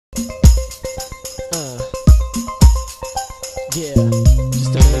Yeah,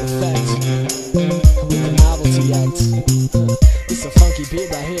 just a main effect with the novelty act. It's a funky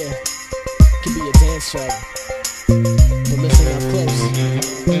beat right here. Could be a dance track, but listen up close.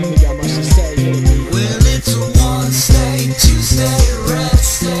 We got much to say. Well, it's a one state, two state, red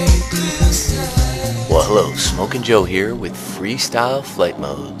state, blue state. Well, hello, Smokin' Joe here with Freestyle Flight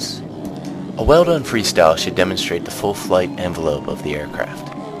Modes. A well-done freestyle should demonstrate the full flight envelope of the aircraft.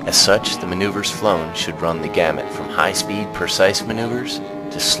 As such, the maneuvers flown should run the gamut from high-speed, precise maneuvers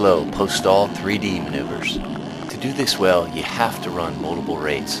to slow, post-stall 3D maneuvers. To do this well, you have to run multiple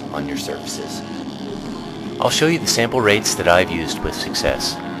rates on your surfaces. I'll show you the sample rates that I've used with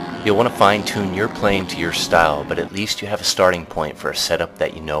success. You'll want to fine-tune your plane to your style, but at least you have a starting point for a setup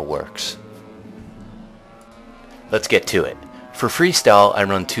that you know works. Let's get to it. For freestyle, I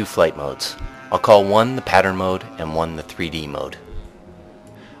run two flight modes. I'll call one the pattern mode and one the 3D mode.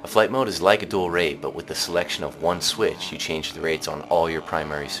 A flight mode is like a dual rate, but with the selection of one switch, you change the rates on all your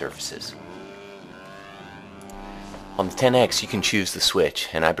primary surfaces. On the 10X, you can choose the switch,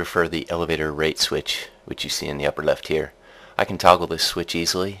 and I prefer the elevator rate switch, which you see in the upper left here. I can toggle this switch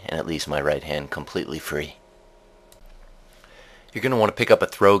easily, and it leaves my right hand completely free. You're going to want to pick up a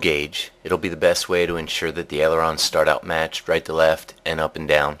throw gauge. It'll be the best way to ensure that the ailerons start out matched right to left and up and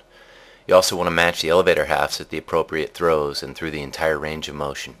down. You also want to match the elevator halves at the appropriate throws and through the entire range of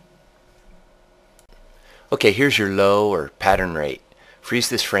motion. Okay, here's your low or pattern rate. Freeze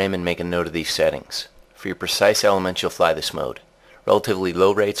this frame and make a note of these settings. For your precise elements, you'll fly this mode. Relatively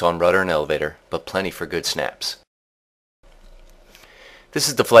low rates on rudder and elevator, but plenty for good snaps. This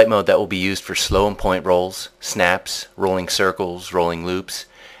is the flight mode that will be used for slow and point rolls, snaps, rolling circles, rolling loops,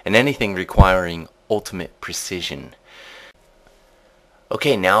 and anything requiring ultimate precision.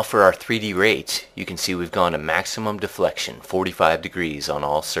 Okay, now for our 3D rates, you can see we've gone to maximum deflection, 45 degrees on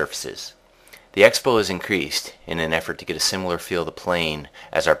all surfaces. The expo is increased in an effort to get a similar feel of the plane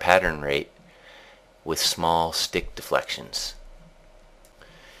as our pattern rate with small stick deflections.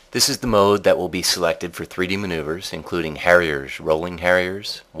 This is the mode that will be selected for 3D maneuvers, including harriers, rolling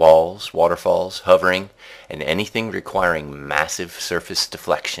harriers, walls, waterfalls, hovering, and anything requiring massive surface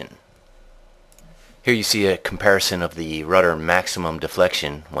deflection. Here you see a comparison of the rudder maximum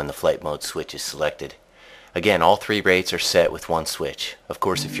deflection when the flight mode switch is selected. Again, all three rates are set with one switch. Of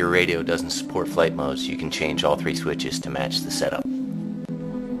course, if your radio doesn't support flight modes, you can change all three switches to match the setup.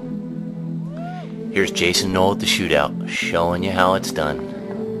 Here's Jason Knoll at the shootout, showing you how it's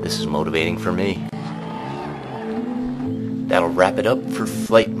done. This is motivating for me. That'll wrap it up for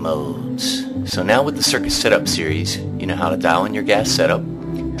flight modes. So now with the Circus Setup series, you know how to dial in your gas setup,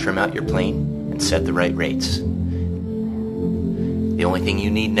 trim out your plane, and set the right rates. The only thing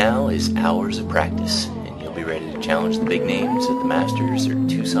you need now is hours of practice, and you'll be ready to challenge the big names at the Masters or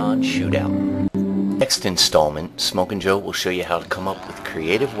Tucson Shootout. Next installment, Smokin' Joe will show you how to come up with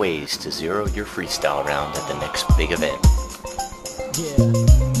creative ways to zero your freestyle round at the next big event. Yeah,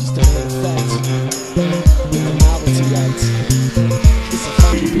 just a main effect with the novelty act. It's a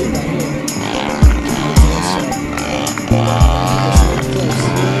funky beat right here. Could be a dance track.